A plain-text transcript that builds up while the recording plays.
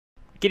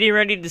getting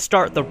ready to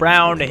start the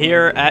round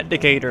here at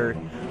Decatur.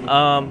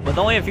 With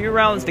only a few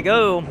rounds to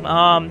go,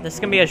 this is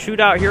going to be a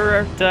shootout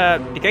here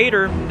at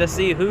Decatur to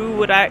see who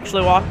would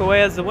actually walk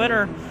away as the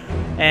winner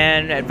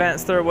and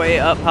advance their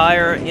way up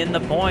higher in the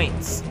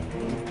points.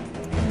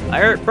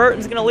 Eric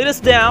Burton's going to lead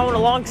us down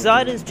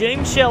alongside his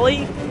James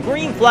Shelley.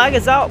 Green flag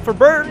is out for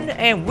Burton,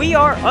 and we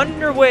are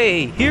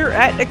underway here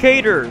at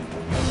Decatur.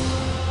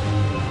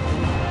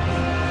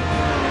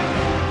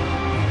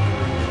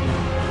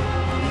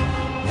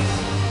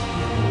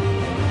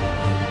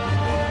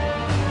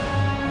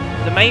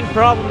 The main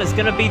problem is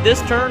going to be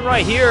this turn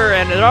right here,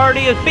 and it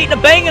already is beating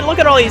a bang, and look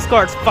at all these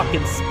cards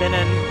fucking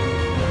spinning.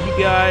 You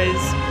guys,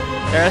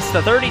 that's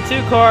the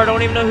 32 card. I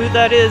don't even know who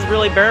that is,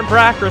 really. Baron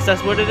Practice,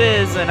 that's what it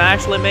is, and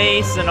Ashley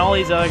Mace, and all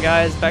these other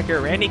guys back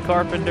here. Randy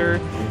Carpenter,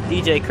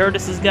 DJ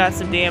Curtis has got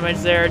some damage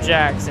there,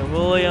 Jackson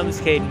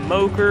Williams, Caden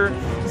Moker,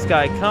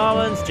 Sky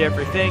Collins,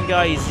 Jeffrey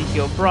Finguy,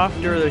 Ezekiel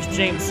Proctor, there's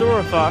James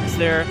Sorafox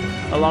there,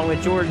 along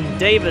with Jordan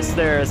Davis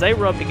there, as they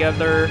rub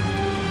together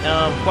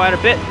quite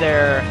a bit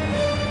there.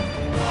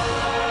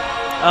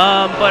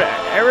 But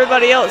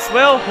everybody else,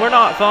 well, we're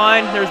not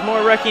fine. There's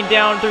more wrecking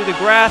down through the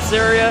grass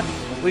area.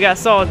 We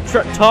saw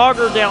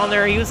Togger down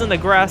there. He was in the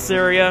grass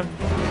area.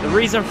 The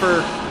reason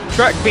for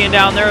Trek being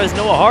down there is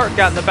Noah Hart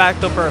got in the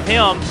back bumper of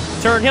him,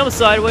 turned him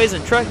sideways,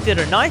 and Trek did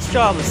a nice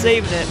job of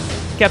saving it,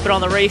 kept it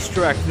on the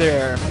racetrack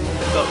there.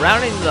 But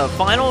rounding the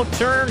final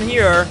turn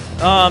here,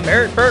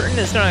 Eric Burton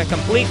is going to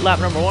complete lap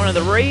number 1 of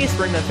the race,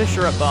 bring the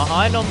Fisher up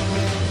behind him.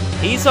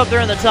 He's up there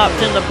in the top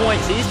 10 of the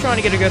points. He's trying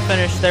to get a good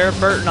finish there.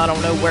 Burton, I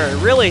don't know where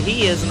really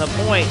he is in the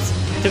points.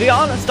 To be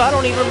honest, I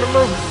don't even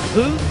remember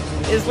who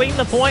is leading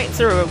the points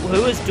or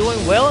who is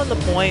doing well in the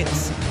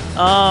points.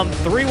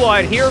 3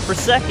 wide here for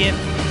second.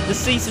 This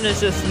season has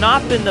just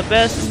not been the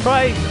best. This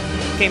probably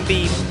can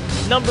be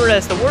numbered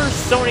as the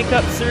worst Sony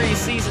Cup Series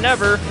season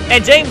ever.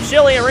 And James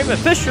Shelley and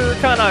Raymond Fisher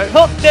kind of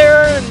hooked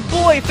there. And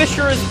boy,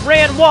 Fisher has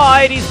ran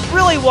wide. He's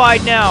really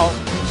wide now.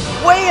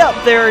 Way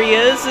up there he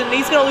is, and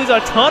he's going to lose a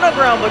ton of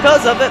ground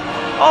because of it,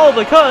 all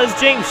because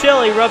James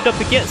Shelley rubbed up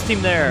against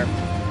him there.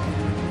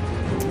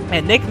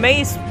 And Nick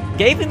Mace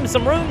gave him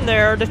some room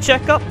there to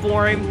check up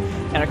for him,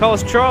 and it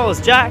caused Charles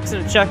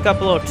Jackson to check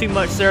up a little too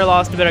much there,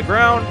 lost a bit of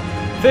ground.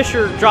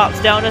 Fisher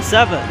drops down to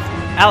 7th.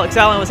 Alex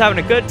Allen was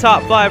having a good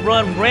top 5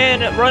 run,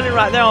 running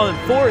right now in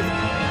 4th,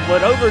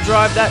 would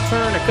overdrive that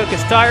turn to cook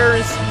his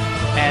tires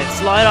and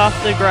slide off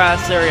the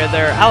grass area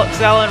there.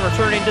 Alex Allen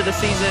returning to the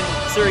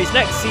series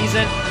next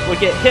season would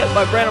get hit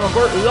by Brandon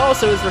McCourt, who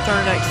also is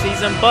returning next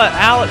season, but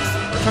Alex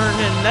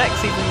returning next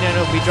season, and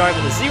he'll be driving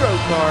the 0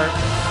 car.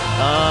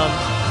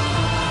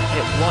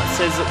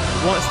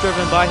 Once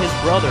driven by his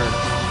brother.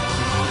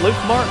 Luke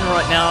Martin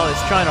right now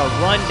is trying to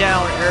run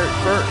down Eric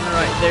Burton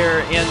right there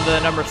in the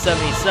number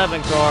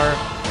 77 car.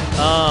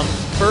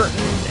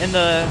 Burton in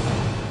the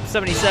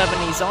 77,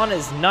 he's on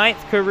his 9th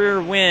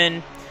career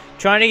win,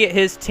 trying to get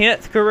his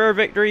 10th career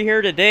victory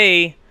here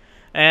today.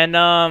 And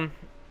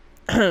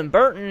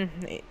Burton,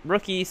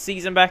 rookie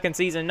season back in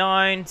season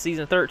 9,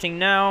 season 13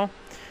 now.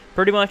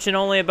 Pretty much in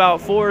only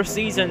about 4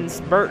 seasons,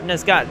 Burton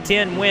has got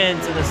 10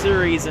 wins in the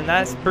series, and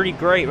that's pretty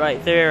great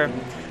right there.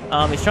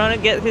 He's trying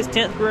to get his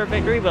 10th career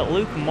victory, but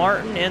Luke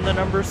Martin in the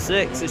number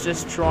 6 is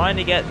just trying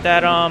to get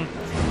that, I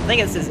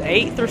think it's his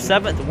 8th or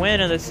 7th win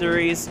in the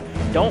series.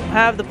 Don't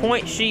have the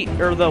point sheet,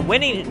 or the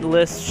winning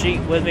list sheet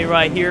with me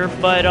right here,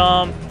 but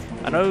I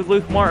know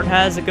Luke Martin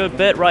has a good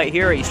bit right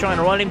here. He's trying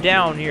to run him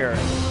down here.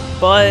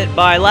 But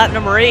by lap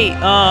number 8,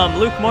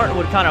 Luke Martin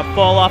would kind of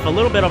fall off a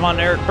little bit on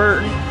Eric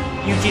Burton.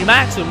 Eugene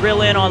Max would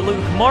reel in on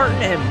Luke Martin,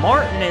 and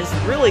Martin has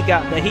really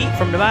got the heat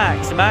from the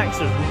Max. The Max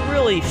is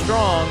really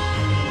strong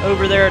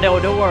over there at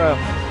Eldora.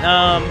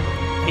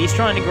 He's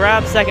trying to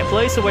grab 2nd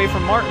place away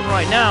from Martin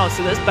right now,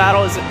 so this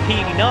battle is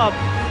heating up,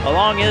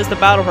 along as the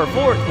battle for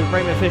 4th with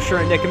Raymond Fisher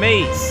and Nick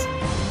Mace.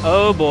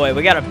 Oh boy,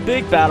 we got a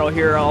big battle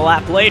here a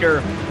lap later.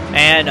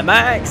 And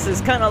Max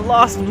has kind of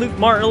lost Luke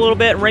Martin a little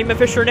bit. Raymond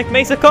Fisher and Nick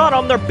Mace have caught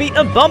him. They're beating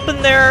him,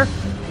 bumping there.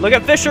 Look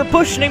at Fisher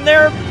pushing him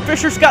there.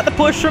 Fisher's got the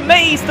push from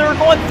Mace. They're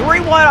going 3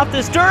 wide off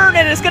this turn,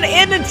 and it's going to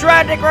end in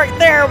tragic right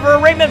there for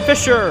Raymond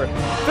Fisher.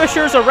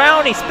 Fisher's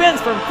around. He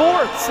spins from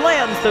 4th,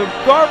 slams the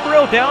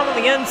guardrail down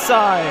on the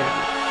inside.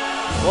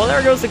 Well,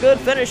 there goes a good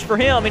finish for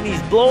him, and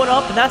he's blowing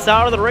up, and that's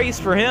out of the race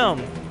for him.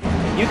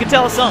 You could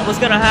tell something was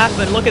going to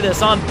happen. Look at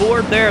this on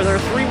board there. They're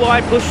 3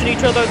 wide pushing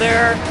each other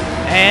there,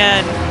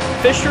 and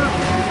Fisher,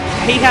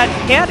 he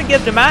had to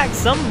give to Max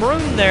some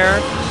room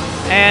there,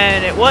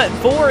 and it wasn't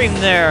for him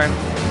there.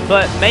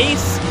 But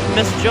Mace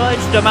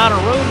misjudged the amount of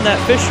room that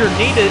Fisher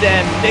needed,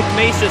 and Nick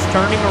Mace just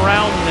turned him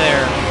around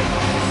there.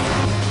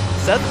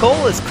 Seth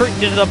Cole has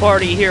creeped into the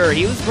party here.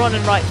 He was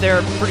running right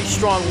there, pretty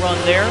strong run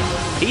there.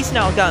 He's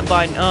now gotten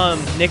by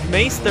Nick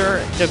Mace there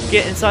to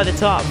get inside the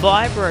top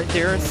 5 right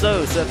there.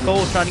 So Seth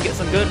Cole trying to get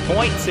some good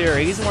points here.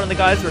 He's one of the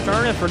guys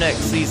returning for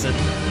next season.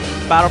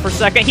 Battle for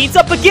 2nd, heats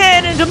up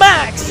again, and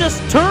Max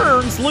just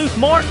turns Luke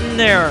Martin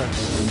there.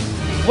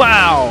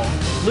 Wow.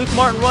 Luke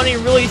Martin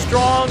running really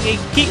strong. He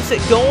keeps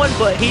it going,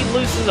 but he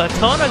loses a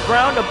ton of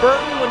ground to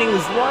Burton when he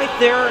was right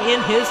there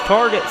in his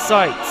target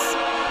sights.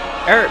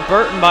 Eric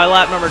Burton by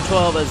lap number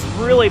 12 has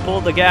really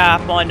pulled the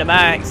gap onto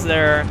Max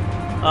there.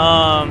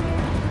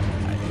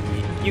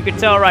 You can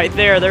tell right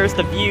there, there's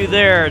the view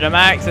there.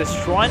 Max is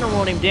trying to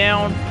run him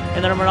down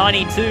in the number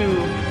 92.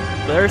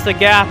 There's the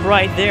gap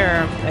right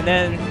there. And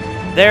then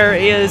there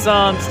is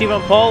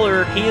Stephen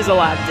Pollard. He is a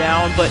lap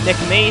down, but Nick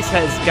Mace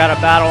has got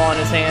a battle on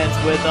his hands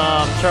with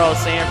Charles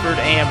Sanford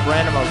and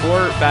Brandon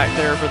McGirt back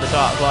there for the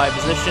top 5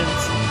 positions.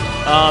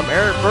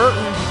 Eric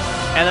Burton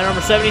and the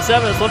number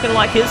 77 is looking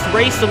like his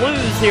race to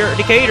lose here at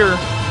Decatur.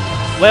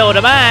 Well,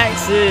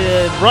 Max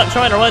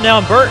trying to run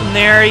down Burton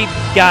there. He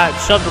got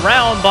shoved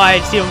around by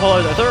Stephen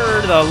Pollard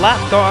III, the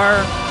lap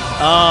car.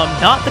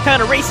 Not the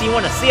kind of racing you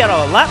want to see out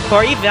of a lap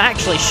car. He even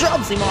actually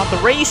shoves him off the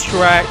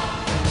racetrack.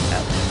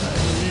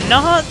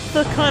 Not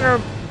the kind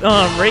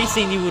of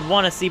racing you would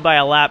want to see by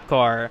a lap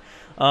car.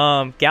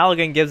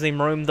 Galligan gives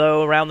him room,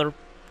 though, around the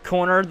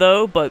corner,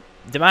 though. But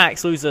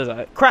Max loses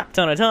a crap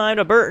ton of time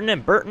to Burton,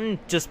 and Burton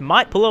just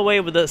might pull away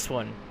with this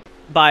one.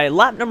 By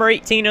lap number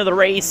 18 of the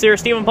race here,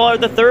 Stephen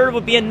Pollard III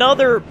would be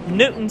another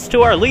Newtons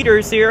to our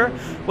leaders here.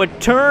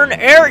 Would turn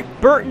Eric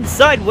Burton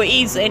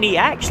sideways, and he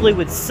actually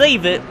would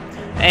save it.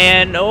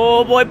 And,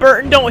 oh boy,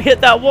 Burton, don't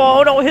hit that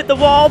wall, don't hit the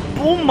wall.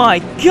 Oh my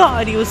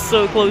god, he was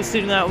so close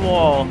to that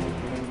wall.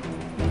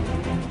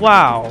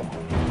 Wow.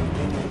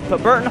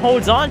 But Burton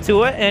holds on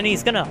to it, and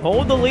he's going to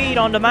hold the lead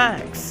on to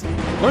Max.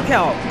 Look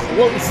how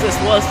close this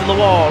was to the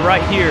wall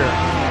right here.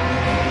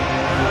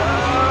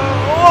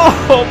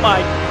 Oh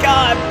my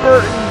god,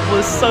 Burton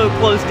was so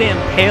close to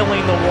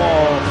impaling the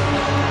wall.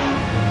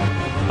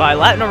 By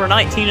lap number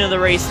 19 of the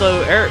race,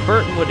 though, Eric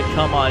Burton would have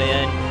come on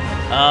in.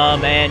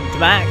 And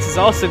Max is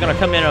also going to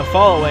come in and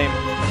follow him.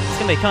 It's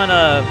going to be kind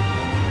of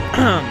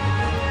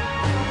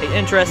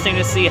interesting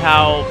to see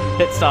how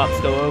pit stops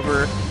go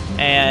over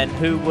and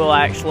who will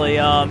actually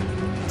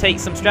take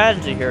some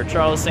strategy here.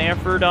 Charles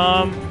Sanford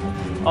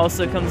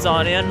also comes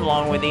on in,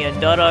 along with Ian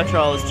Dutta,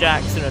 Charles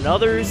Jackson, and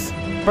others.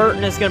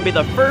 Burton is going to be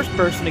the first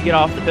person to get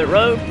off the pit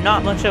road.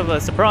 Not much of a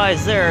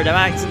surprise there.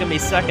 Max is going to be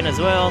second as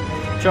well.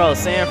 Charles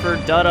Sanford,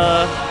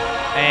 Dutta,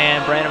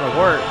 and Brandon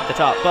McGirt, the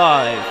top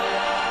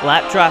 5.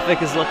 Lap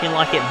traffic is looking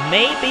like it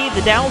may be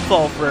the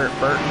downfall for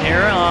Burton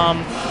here.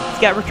 He's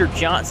got Richard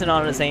Johnson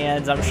on his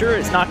hands. I'm sure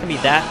it's not going to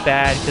be that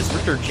bad because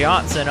Richard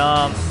Johnson,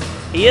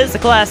 he is the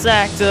class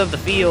act of the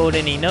field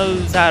and he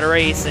knows how to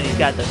race, and he's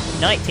got the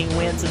 19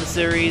 wins in the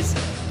series.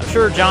 I'm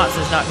sure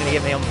Johnson's not going to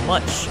give him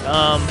much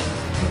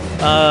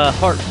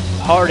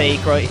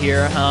heartache right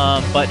here,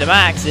 but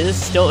Max is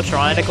still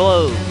trying to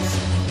close.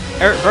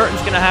 Eric Burton's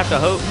going to have to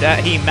hope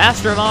that he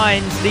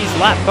masterminds these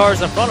lap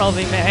cars in front of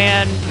him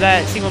and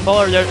that Stephen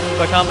Pollard doesn't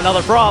become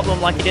another problem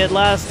like he did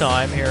last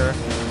time here.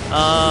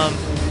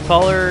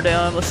 Pollard,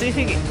 let's see if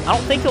he can, I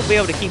don't think he'll be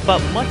able to keep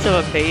up much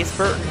of a pace.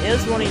 Burton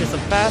is running some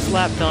fast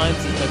lap times,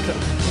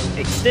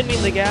 extending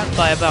the gap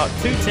by about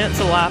 2/10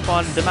 a lap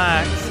on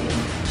Max.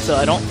 So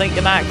I don't think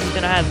Max is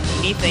going to have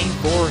anything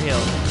for him.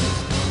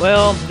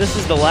 Well, this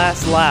is the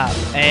last lap,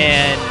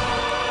 and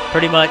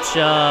pretty much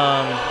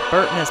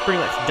Burton has pretty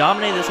much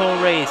dominated this whole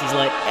race. He's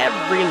led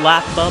every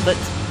lap of it,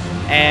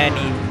 and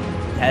he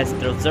has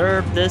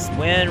deserved this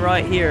win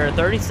right here.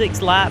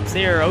 36 laps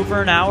here,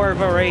 over an hour of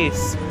a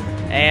race.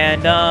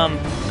 And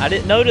I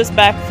didn't notice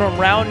back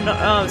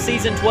from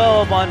season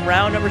 12 on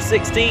round number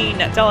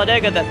 16 at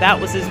Talladega that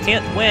was his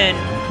 10th win.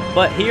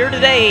 But here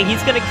today,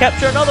 he's going to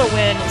capture another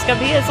win. It's going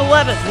to be his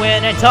 11th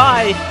win and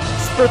tie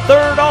for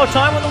third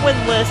all-time on the win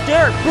list.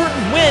 Eric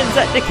Burton wins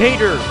at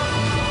Decatur.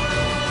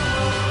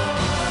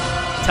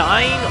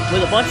 Tying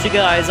with a bunch of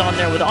guys on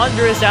there with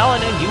Andres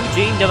Allen and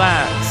Eugene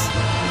DeMax.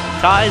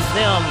 Ties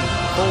them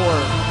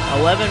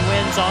for 11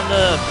 wins on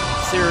the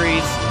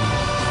series.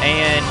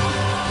 And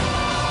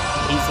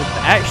he's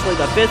actually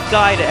the 5th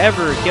guy to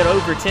ever get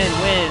over 10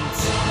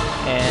 wins.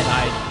 And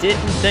I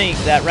didn't think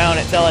that round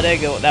at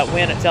Talladega, that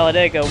win at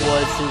Talladega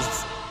was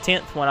his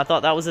 10th one. I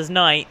thought that was his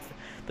 9th,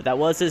 but that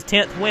was his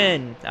 10th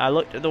win. I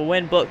looked at the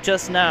win book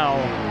just now,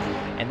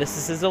 and this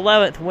is his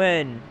 11th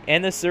win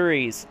in the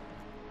series.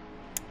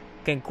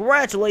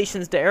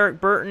 Congratulations to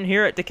Eric Burton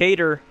here at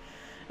Decatur.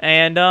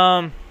 And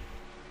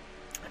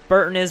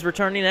Burton is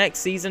returning next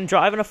season,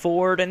 driving a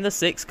Ford in the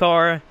 6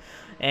 car,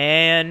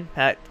 and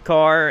that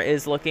car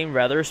is looking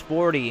rather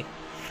sporty.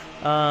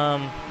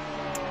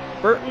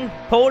 Burton,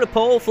 pole to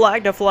pole,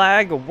 flag to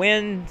flag, a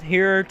win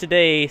here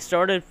today.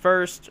 Started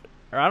first,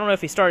 or I don't know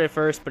if he started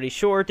first, but he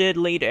sure did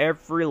lead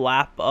every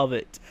lap of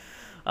it.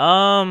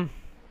 Yeah,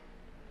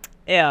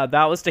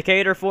 that was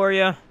Decatur for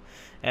you,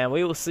 and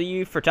we will see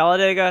you for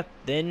Talladega,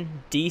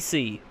 then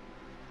DC.